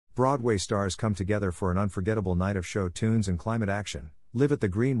Broadway stars come together for an unforgettable night of show tunes and climate action, live at the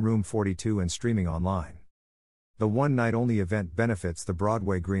Green Room 42 and streaming online. The one-night-only event benefits the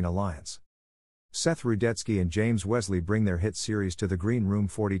Broadway Green Alliance. Seth Rudetsky and James Wesley bring their hit series to the Green Room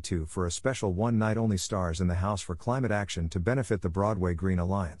 42 for a special one-night-only Stars in the House for climate action to benefit the Broadway Green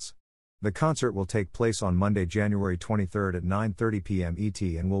Alliance. The concert will take place on Monday, January 23 at 9:30 p.m. ET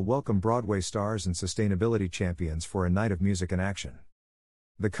and will welcome Broadway stars and sustainability champions for a night of music and action.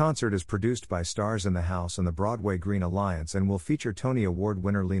 The concert is produced by Stars in the House and the Broadway Green Alliance and will feature Tony Award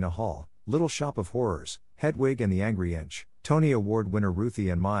winner Lena Hall, Little Shop of Horrors, Hedwig and the Angry Inch, Tony Award winner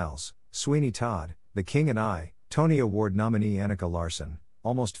Ruthie and Miles, Sweeney Todd, The King and I, Tony Award nominee Annika Larson,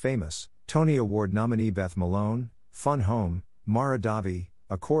 Almost Famous, Tony Award nominee Beth Malone, Fun Home, Mara Davi,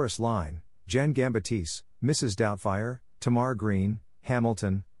 A Chorus Line, Jen Gambatese, Mrs. Doubtfire, Tamar Green,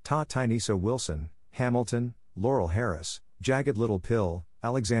 Hamilton, Ta Tyneso Wilson, Hamilton, Laurel Harris, Jagged Little Pill,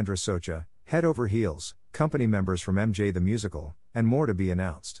 Alexandra Socha, Head Over Heels, company members from MJ the Musical, and more to be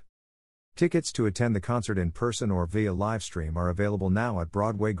announced. Tickets to attend the concert in person or via livestream are available now at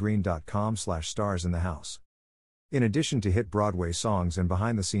broadwaygreen.com/starsinthehouse. In addition to hit Broadway songs and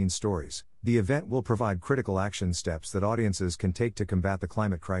behind-the-scenes stories, the event will provide critical action steps that audiences can take to combat the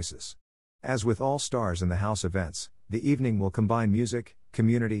climate crisis. As with all Stars in the House events, the evening will combine music,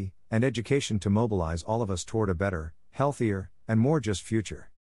 community, and education to mobilize all of us toward a better, healthier, and more just future.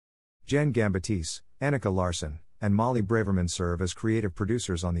 Jen Gambatese, Annika Larson, and Molly Braverman serve as creative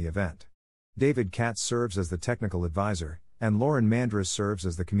producers on the event. David Katz serves as the technical advisor, and Lauren Mandras serves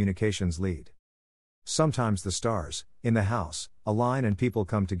as the communications lead. Sometimes the stars, in the house, align and people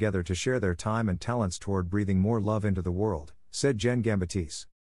come together to share their time and talents toward breathing more love into the world, said Jen Gambatese.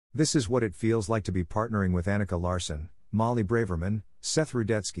 This is what it feels like to be partnering with Annika Larson, Molly Braverman, Seth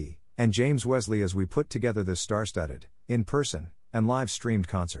Rudetsky, and James Wesley as we put together this star-studded, in-person, and live-streamed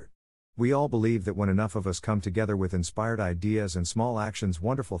concert. We all believe that when enough of us come together with inspired ideas and small actions,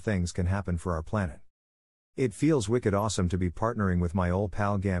 wonderful things can happen for our planet. It feels wicked awesome to be partnering with my old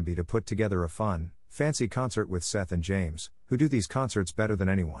pal Gamby to put together a fun, fancy concert with Seth and James, who do these concerts better than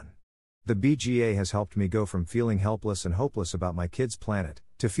anyone. The BGA has helped me go from feeling helpless and hopeless about my kids' planet,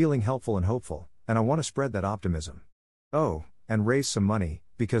 to feeling helpful and hopeful, and I want to spread that optimism. Oh, and raise some money,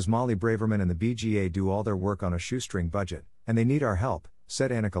 because Molly Braverman and the BGA do all their work on a shoestring budget, and they need our help, said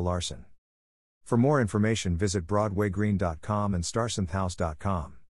Annika Larson. For more information visit broadwaygreen.com and starsinthehouse.com.